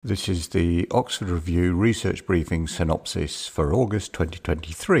This is the Oxford Review Research Briefing Synopsis for August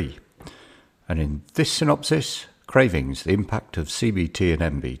 2023. And in this synopsis, cravings, the impact of CBT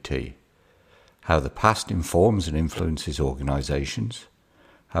and MBT, how the past informs and influences organisations,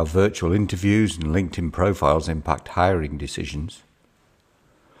 how virtual interviews and LinkedIn profiles impact hiring decisions,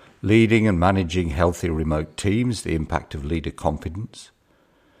 leading and managing healthy remote teams, the impact of leader competence,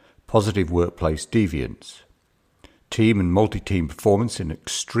 positive workplace deviance, team and multi-team performance in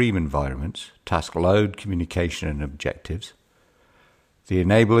extreme environments, task load, communication and objectives, the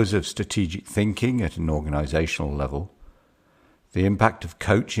enablers of strategic thinking at an organisational level, the impact of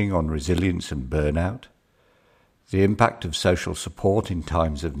coaching on resilience and burnout, the impact of social support in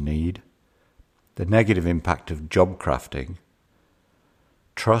times of need, the negative impact of job crafting,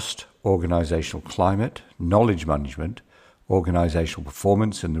 trust, organisational climate, knowledge management, organisational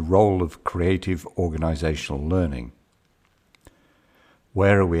performance and the role of creative organisational learning.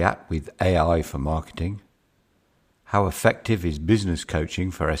 Where are we at with AI for marketing? How effective is business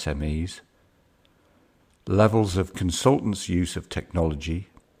coaching for SMEs? Levels of consultants' use of technology,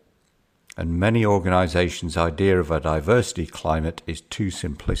 and many organisations' idea of a diversity climate is too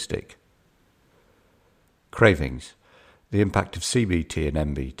simplistic. Cravings, the impact of CBT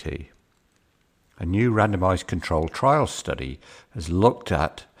and MBT. A new randomised controlled trial study has looked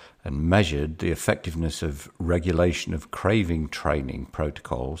at and measured the effectiveness of regulation of craving training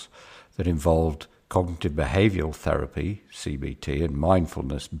protocols that involved cognitive behavioural therapy, CBT, and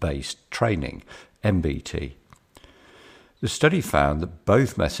mindfulness-based training, MBT. The study found that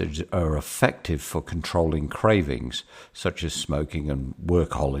both methods are effective for controlling cravings, such as smoking and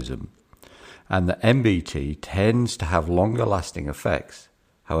workaholism, and that MBT tends to have longer-lasting effects.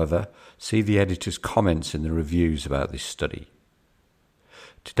 However, see the editor's comments in the reviews about this study.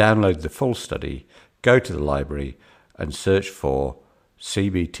 To download the full study, go to the library and search for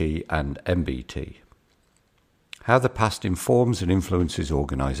CBT and MBT. How the past informs and influences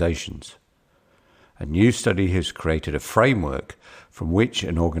organisations. A new study has created a framework from which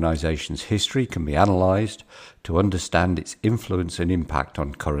an organisation's history can be analysed to understand its influence and impact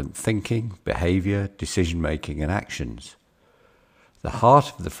on current thinking, behaviour, decision-making and actions. The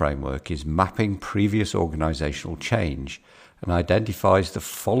heart of the framework is mapping previous organisational change and identifies the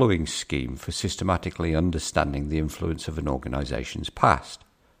following scheme for systematically understanding the influence of an organisation's past.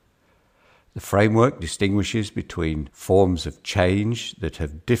 The framework distinguishes between forms of change that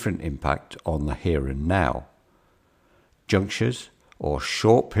have different impact on the here and now. Junctures, or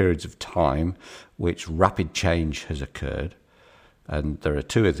short periods of time which rapid change has occurred, and there are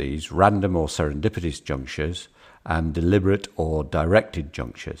two of these, random or serendipitous junctures, and deliberate or directed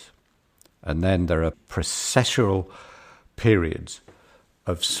junctures. And then there are processual periods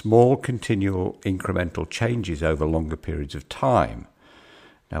of small continual incremental changes over longer periods of time.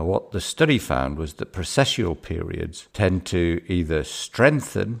 Now, what the study found was that processual periods tend to either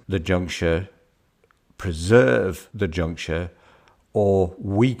strengthen the juncture, preserve the juncture, or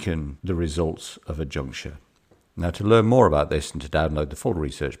weaken the results of a juncture. Now, to learn more about this and to download the full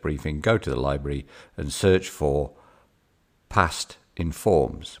research briefing, go to the library and search for Past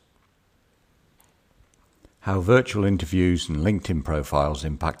Informs. How virtual interviews and LinkedIn profiles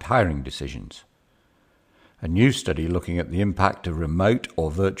impact hiring decisions. A new study looking at the impact of remote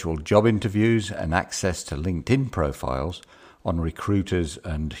or virtual job interviews and access to LinkedIn profiles on recruiters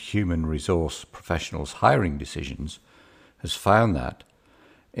and human resource professionals' hiring decisions has found that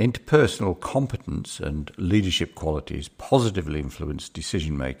interpersonal competence and leadership qualities positively influence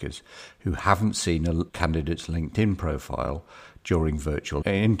decision makers who haven't seen a candidate's LinkedIn profile during virtual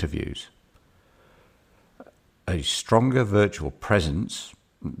interviews. A stronger virtual presence,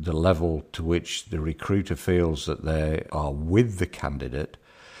 the level to which the recruiter feels that they are with the candidate,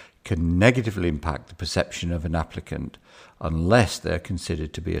 can negatively impact the perception of an applicant unless they're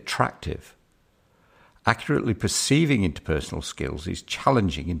considered to be attractive. Accurately perceiving interpersonal skills is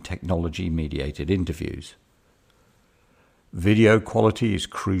challenging in technology-mediated interviews. Video quality is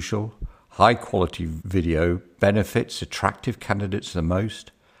crucial. High-quality video benefits attractive candidates the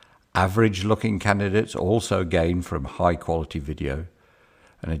most. Average-looking candidates also gain from high-quality video,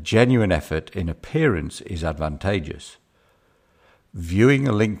 and a genuine effort in appearance is advantageous. Viewing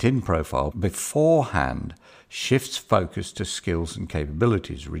a LinkedIn profile beforehand shifts focus to skills and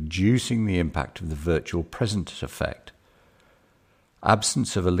capabilities, reducing the impact of the virtual presence effect.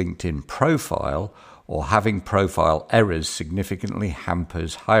 Absence of a LinkedIn profile or having profile errors significantly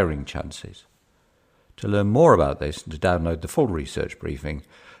hampers hiring chances. To learn more about this and to download the full research briefing,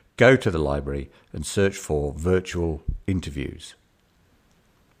 go to the library and search for virtual interviews.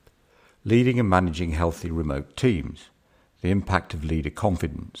 Leading and managing healthy remote teams. the impact of leader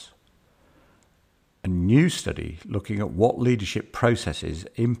confidence. A new study looking at what leadership processes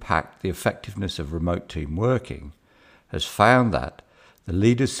impact the effectiveness of remote team working has found that the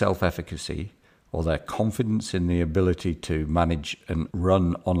leader's self-efficacy, or their confidence in the ability to manage and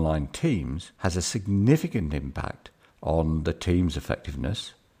run online teams, has a significant impact on the team's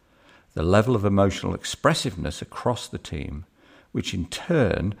effectiveness, the level of emotional expressiveness across the team, which in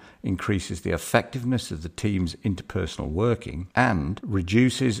turn increases the effectiveness of the team's interpersonal working and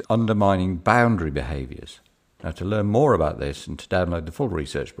reduces undermining boundary behaviours. Now, to learn more about this and to download the full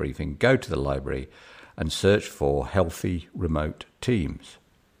research briefing, go to the library and search for healthy remote teams.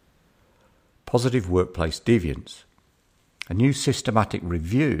 Positive workplace deviance. A new systematic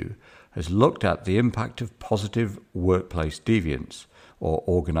review has looked at the impact of positive workplace deviance, or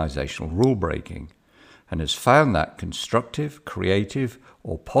organisational rule breaking, and has found that constructive, creative,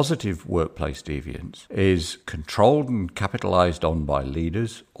 or positive workplace deviance is controlled and capitalised on by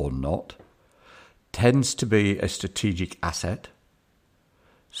leaders or not, tends to be a strategic asset.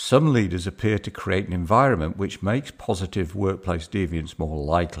 Some leaders appear to create an environment which makes positive workplace deviance more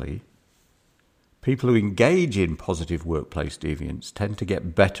likely. People who engage in positive workplace deviance tend to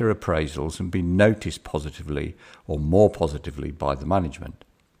get better appraisals and be noticed positively or more positively by the management.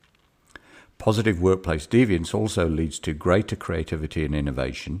 Positive workplace deviance also leads to greater creativity and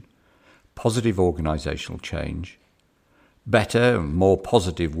innovation, positive organisational change, better and more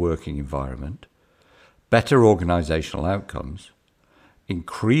positive working environment, better organisational outcomes,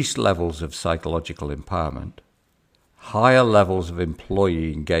 increased levels of psychological empowerment, higher levels of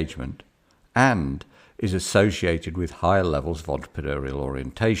employee engagement, and is associated with higher levels of entrepreneurial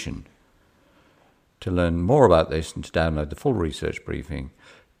orientation. To learn more about this and to download the full research briefing,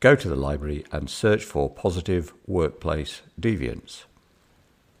 go to the library and search for positive workplace deviance.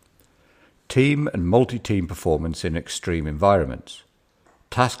 Team and multi-team performance in extreme environments.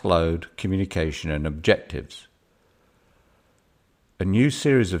 Task load, communication and objectives. A new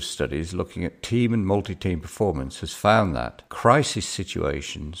series of studies looking at team and multi-team performance has found that crisis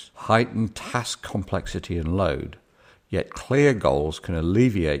situations heighten task complexity and load, yet clear goals can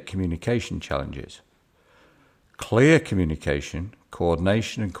alleviate communication challenges. Clear communication,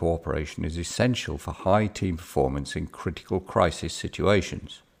 coordination and cooperation is essential for high team performance in critical crisis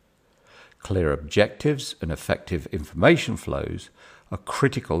situations. Clear objectives and effective information flows are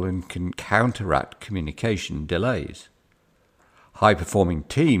critical and can counteract communication delays. High-performing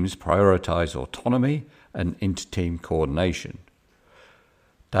teams prioritise autonomy and inter-team coordination.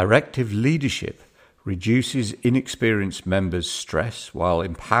 Directive leadership reduces inexperienced members' stress, while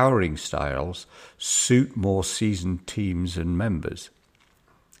empowering styles suit more seasoned teams and members.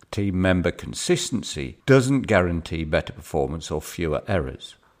 Team member consistency doesn't guarantee better performance or fewer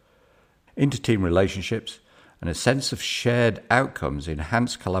errors. Inter-team relationships and a sense of shared outcomes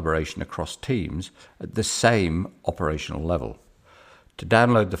enhance collaboration across teams at the same operational level. To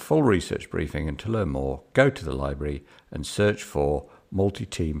download the full research briefing and to learn more, go to the library and search for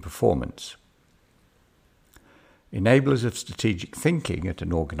multi-team performance. Enablers of strategic thinking at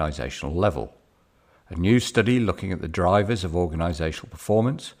an organisational level. A new study looking at the drivers of organisational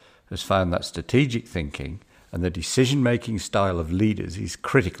performance has found that strategic thinking and the decision-making style of leaders is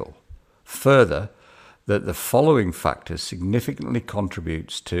critical. Further, that the following factors significantly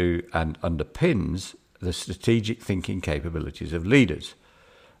contributes to and underpins the strategic thinking capabilities of leaders,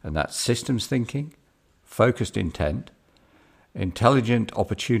 and that's systems thinking, focused intent, intelligent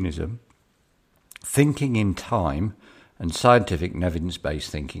opportunism, thinking in time, and scientific and evidence-based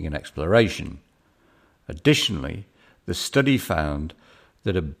thinking and exploration. Additionally, the study found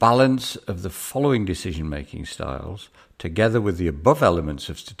that a balance of the following decision-making styles, together with the above elements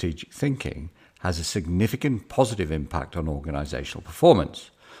of strategic thinking, has a significant positive impact on organisational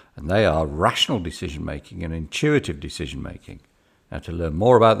performance, and they are rational decision-making and intuitive decision-making. Now, to learn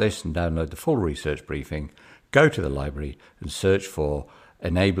more about this and download the full research briefing, go to the library and search for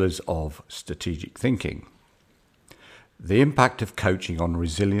Enablers of Strategic Thinking. The impact of coaching on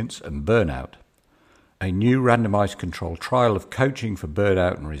resilience and burnout. A new randomised controlled trial of coaching for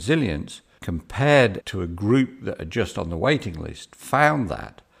burnout and resilience, compared to a group that are just on the waiting list, found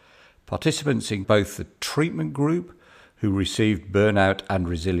that participants in both the treatment group who received burnout and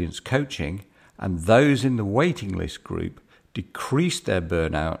resilience coaching and those in the waiting list group decreased their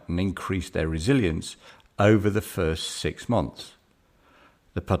burnout and increased their resilience over the first 6 months.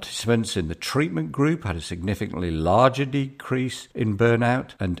 The participants in the treatment group had a significantly larger decrease in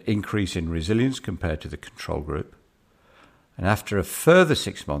burnout and increase in resilience compared to the control group. And after a further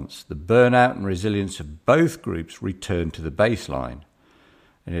 6 months, the burnout and resilience of both groups returned to the baseline.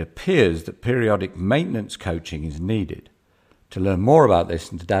 And it appears that periodic maintenance coaching is needed. To learn more about this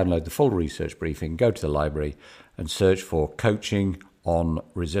and to download the full research briefing, go to the library and search for Coaching on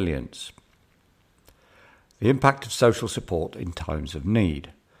Resilience. The impact of social support in times of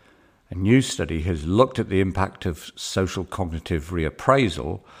need. A new study has looked at the impact of social cognitive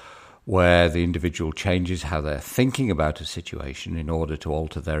reappraisal, where the individual changes how they're thinking about a situation in order to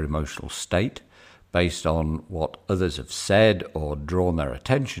alter their emotional state based on what others have said or drawn their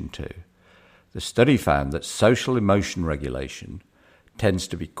attention to. The study found that social emotion regulation tends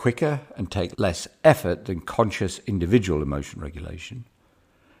to be quicker and take less effort than conscious individual emotion regulation,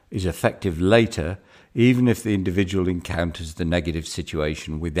 is effective later even if the individual encounters the negative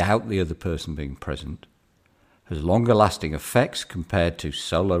situation without the other person being present, has longer lasting effects compared to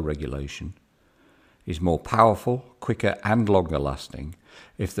solo regulation, is more powerful, quicker and longer lasting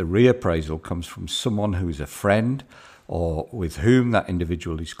if the reappraisal comes from someone who is a friend or with whom that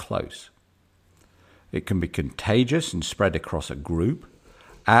individual is close. It can be contagious and spread across a group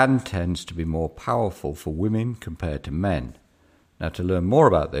and tends to be more powerful for women compared to men. Now, to learn more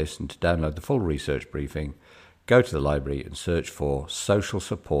about this and to download the full research briefing, go to the library and search for Social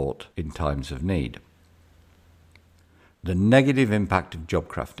Support in Times of Need. The negative impact of job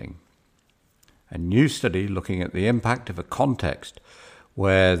crafting. A new study looking at the impact of a context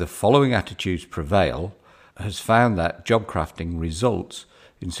where the following attitudes prevail has found that job crafting results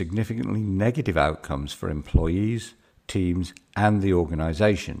in significantly negative outcomes for employees, teams, and the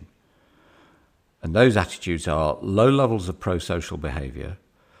organisation. And those attitudes are low levels of pro-social behaviour,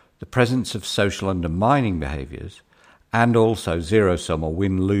 the presence of social undermining behaviours, and also zero-sum or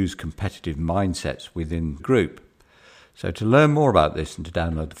win-lose competitive mindsets within the group. So to learn more about this and to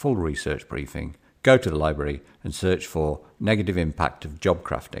download the full research briefing, go to the library and search for Negative Impact of Job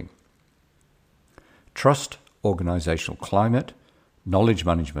Crafting. Trust, organisational climate, knowledge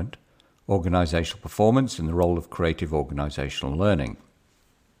management, organisational performance and the role of creative organisational learning.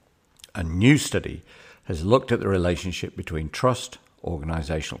 A new study has looked at the relationship between trust,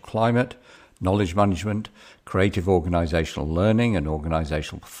 organisational climate, knowledge management, creative organisational learning and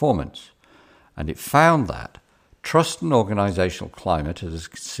organisational performance. And it found that trust and organisational climate has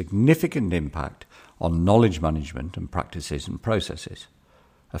a significant impact on knowledge management and practices and processes.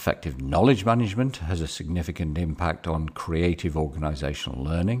 Effective knowledge management has a significant impact on creative organisational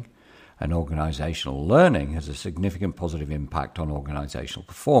learning, and organisational learning has a significant positive impact on organisational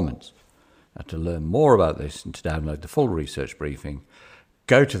performance. Now, to learn more about this and to download the full research briefing,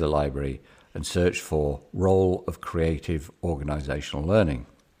 go to the library and search for Role of Creative Organisational Learning.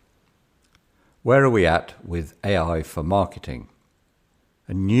 Where are we at with AI for marketing?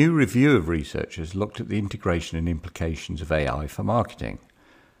 A new review of researchers looked at the integration and implications of AI for marketing.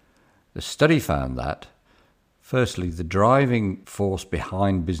 The study found that, firstly, the driving force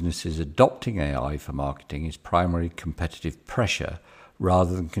behind businesses adopting AI for marketing is primary competitive pressure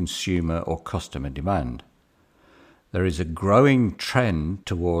rather than consumer or customer demand. There is a growing trend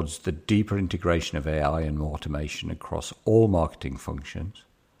towards the deeper integration of AI and automation across all marketing functions.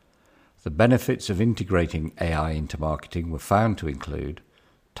 The benefits of integrating AI into marketing were found to include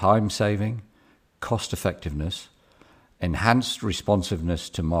time saving, cost effectiveness, enhanced responsiveness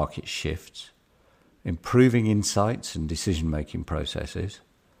to market shifts, improving insights and decision-making processes,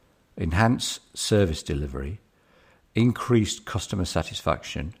 enhanced service delivery, increased customer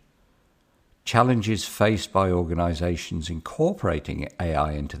satisfaction. Challenges faced by organisations incorporating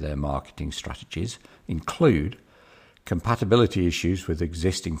AI into their marketing strategies include compatibility issues with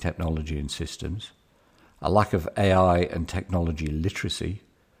existing technology and systems, a lack of AI and technology literacy,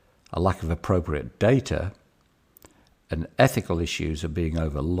 a lack of appropriate data, and ethical issues are being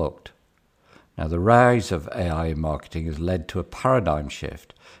overlooked. Now, the rise of AI in marketing has led to a paradigm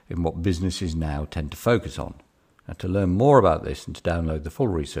shift in what businesses now tend to focus on. Now, to learn more about this and to download the full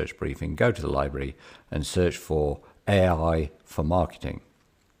research briefing, go to the library and search for AI for marketing.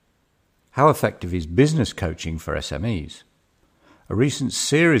 How effective is business coaching for SMEs? A recent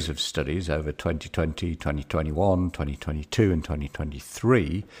series of studies over 2020, 2021, 2022 and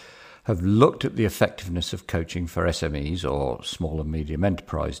 2023 have looked at the effectiveness of coaching for SMEs or small and medium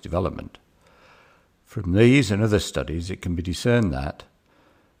enterprise development. From these and other studies, it can be discerned that,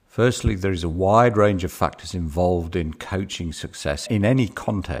 firstly, there is a wide range of factors involved in coaching success in any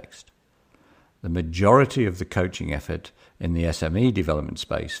context. The majority of the coaching effort in the SME development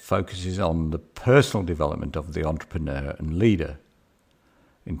space focuses on the personal development of the entrepreneur and leader.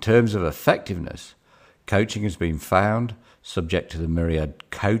 In terms of effectiveness, coaching has been found, subject to the myriad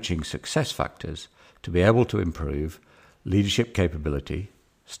coaching success factors, to be able to improve leadership capability,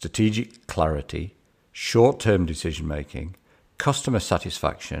 strategic clarity, short-term decision-making, customer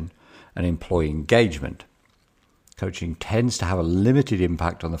satisfaction, and employee engagement. Coaching tends to have a limited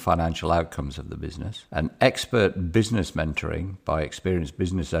impact on the financial outcomes of the business, and expert business mentoring by experienced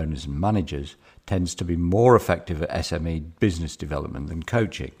business owners and managers tends to be more effective at SME business development than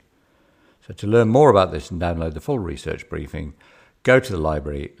coaching. So to learn more about this and download the full research briefing, go to the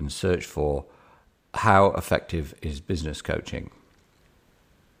library and search for How Effective is Business Coaching?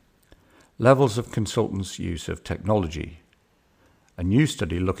 Levels of consultants' use of technology. A new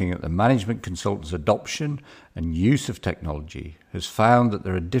study looking at the management consultants' adoption and use of technology has found that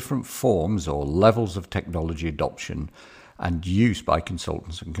there are different forms or levels of technology adoption and use by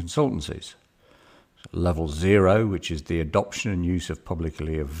consultants and consultancies. Level 0, which is the adoption and use of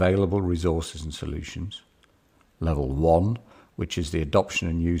publicly available resources and solutions. Level 1, which is the adoption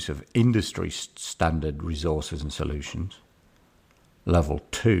and use of industry standard resources and solutions. Level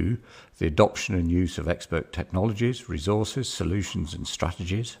 2, the adoption and use of expert technologies, resources, solutions and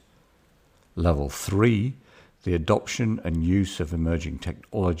strategies. Level 3, the adoption and use of emerging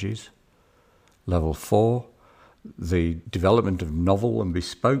technologies. Level 4, the development of novel and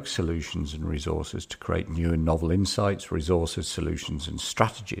bespoke solutions and resources to create new and novel insights, resources, solutions and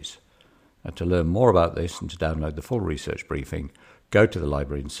strategies. Now, to learn more about this and to download the full research briefing, go to the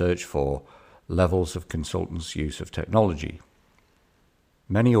library and search for Levels of Consultants' Use of Technology.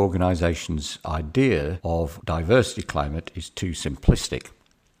 Many organisations' idea of diversity climate is too simplistic.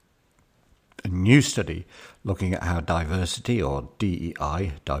 A new study looking at how diversity, or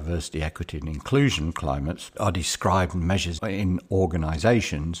DEI, diversity, equity and inclusion climates, are described and measured in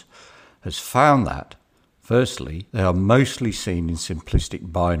organisations has found that, firstly, they are mostly seen in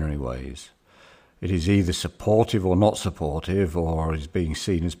simplistic binary ways. It is either supportive or not supportive, or is being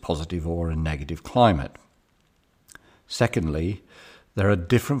seen as positive or a negative climate. Secondly, there are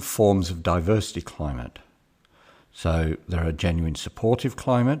different forms of diversity climate. So there are genuine supportive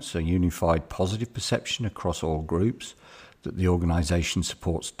climates, a unified positive perception across all groups that the organisation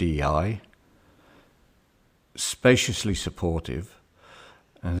supports DEI. Spaciously supportive,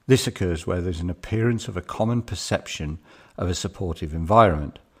 and this occurs where there's an appearance of a common perception of a supportive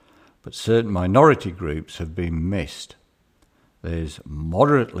environment, but certain minority groups have been missed. There's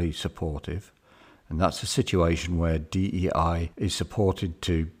moderately supportive, and that's a situation where DEI is supported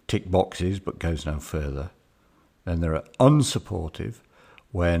to tick boxes but goes no further. Then there are unsupportive,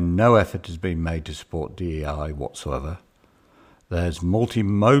 where no effort has been made to support DEI whatsoever. There's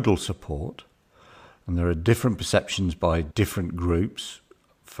multimodal support, and there are different perceptions by different groups,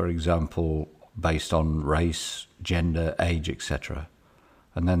 for example, based on race, gender, age, etc.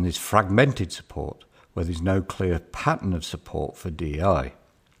 And then there's fragmented support, where there's no clear pattern of support for DEI.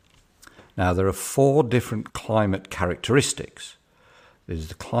 Now, there are 4 different climate characteristics. There's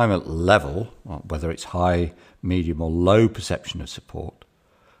the climate level, whether it's high, medium or low perception of support.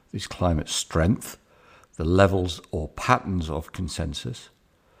 There's climate strength, the levels or patterns of consensus.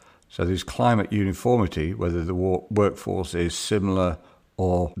 So there's climate uniformity, whether the workforce is similar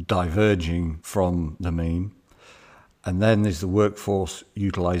or diverging from the mean. And then there's the workforce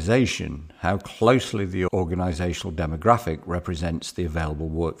utilisation, how closely the organisational demographic represents the available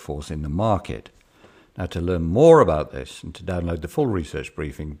workforce in the market. Now, to learn more about this and to download the full research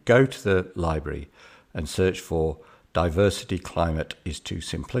briefing, go to the library and search for Diversity Climate is Too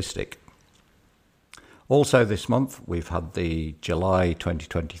Simplistic. Also this month, we've had the July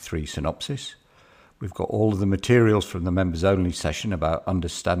 2023 Synopsis. We've got all of the materials from the members-only session about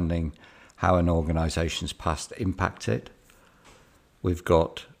understanding how an organisation's past impacts it. We've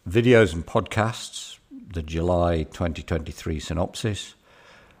got videos and podcasts, the July 2023 Synopsis.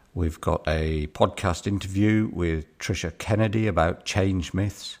 We've got a podcast interview with Tricia Kennedy about change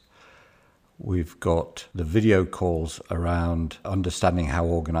myths. We've got the video calls around understanding how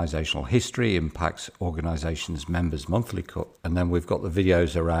organisational history impacts organisations' members' monthly cut. And then we've got the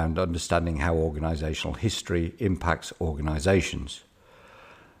videos around understanding how organisational history impacts organisations.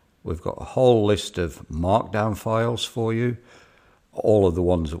 We've got a whole list of markdown files for you, all of the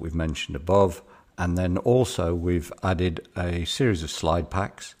ones that we've mentioned above. And then also we've added a series of slide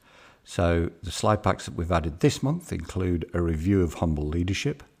packs. So the slide packs that we've added this month include a review of humble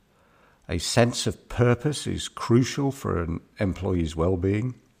leadership. A sense of purpose is crucial for an employee's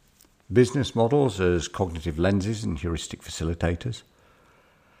well-being. Business models as cognitive lenses and heuristic facilitators.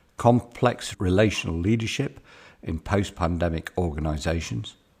 Complex relational leadership in post-pandemic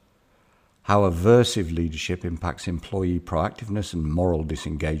organisations. How aversive leadership impacts employee proactiveness and moral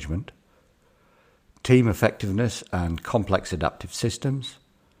disengagement. Team effectiveness and complex adaptive systems.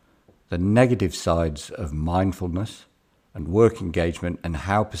 The negative sides of mindfulness and work engagement, and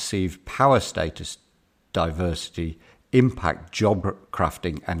how perceived power status diversity impact job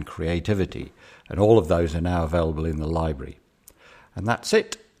crafting and creativity. And all of those are now available in the library. And that's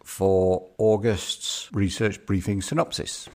it for August's Research Briefing Synopsis.